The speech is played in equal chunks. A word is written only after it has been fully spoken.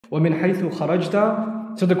وَمِنْ حَيْثُ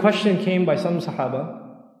خَرَجْتَ. So the question came by some Sahaba,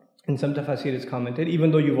 and some tafasir is commented,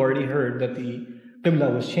 even though you've already heard that the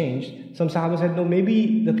Qibla was changed. Some Sahaba said, no,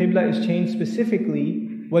 maybe the Qibla is changed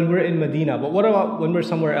specifically when we're in Medina. But what about when we're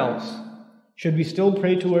somewhere else? Should we still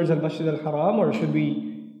pray towards Al-Masjid Al-Haram, or should we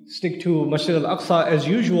stick to Masjid Al-Aqsa as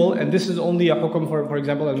usual? And this is only a hukum for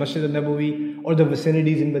example, Al-Masjid Al-Nabawi or the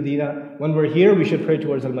vicinities in Medina. When we're here, we should pray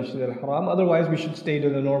towards Al-Masjid Al-Haram. Otherwise, we should stay the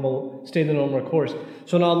normal course.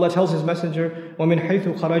 So now Allah tells His Messenger, وَمِنْ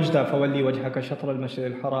حَيْثُ خَرَجْتَ فَوَلِّي وَجْهَكَ شَطْرَ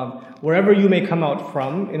الْمَسْجِدِ الْحَرَامِ. Wherever you may come out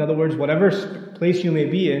from, in other words, whatever place you may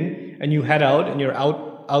be in, and you head out and you're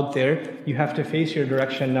out there, you have to face your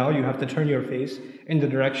direction now. You have to turn your face in the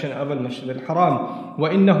direction of Al-Masjid Al-Haram.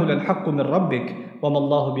 وَإِنَّهُ لَلْحَقُّ مِنْ رَبِّكَ وَمَا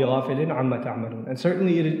اللَّهُ بِغَافِلٍ عَمَّا تَعْمَلُونَ. And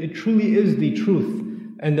certainly it truly is the truth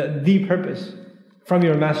and the purpose from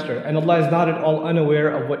your Master. And Allah is not at all unaware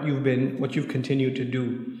of what you've continued to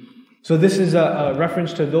do. So this is a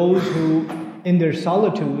reference to those who, in their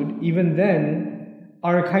solitude, even then,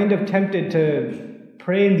 are kind of tempted to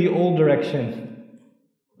pray in the old direction.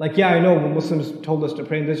 Like, yeah, I know Muslims told us to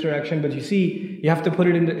pray in this direction, but you see, you have to put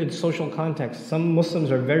it in social context. Some Muslims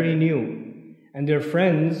are very new, and their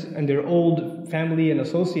friends and their old family and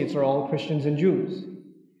associates are all Christians and Jews.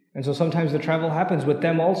 And so sometimes the travel happens with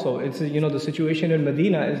them also. It's, the situation in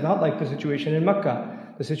Medina is not like the situation in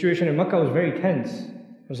Mecca. The situation in Mecca was very tense.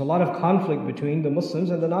 There's a lot of conflict between the Muslims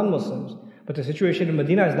and the non-Muslims. But the situation in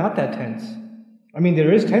Medina is not that tense. I mean,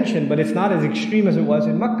 there is tension, but it's not as extreme as it was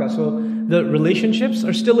in Mecca. So the relationships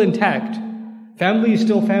are still intact. Family is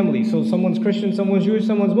still family. So someone's Christian, someone's Jewish,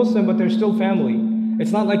 someone's Muslim, but they're still family.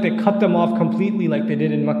 It's not like they cut them off completely like they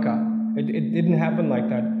did in Mecca. It didn't happen like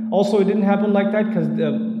that. Also, it didn't happen like that because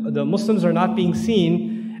the Muslims are not being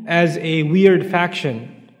seen as a weird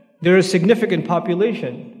faction. They're a significant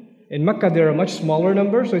population. In Mecca, they're a much smaller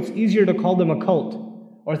number, so it's easier to call them a cult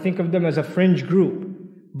or think of them as a fringe group.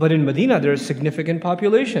 But in Medina, they're a significant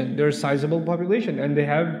population. They're a sizable population. And they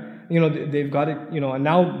have, they've got it, and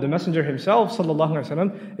now the Messenger himself, sallallahu alaihi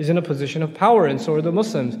wasallam, is in a position of power, and so are the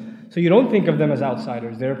Muslims. So you don't think of them as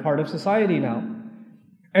outsiders. They're part of society now.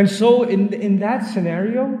 And so in that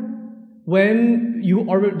scenario, when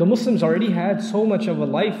the Muslims already had so much of a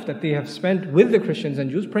life that they have spent with the Christians and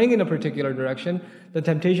Jews praying in a particular direction, the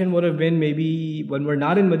temptation would have been maybe when we're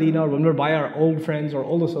not in Medina or when we're by our old friends or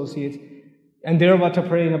old associates, and they're about to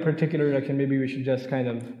pray in a particular direction, maybe we should just kind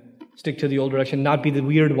of stick to the old direction, not be the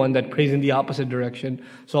weird one that prays in the opposite direction.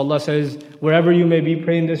 So Allah says, wherever you may be,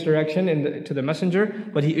 pray in this direction to the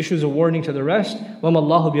Messenger, but He issues a warning to the rest, وَمَا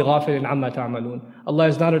اللَّهُ بِغَافِلٍ عَمَّا تَعْمَلُونَ. Allah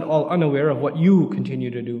is not at all unaware of what you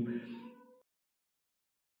continue to do.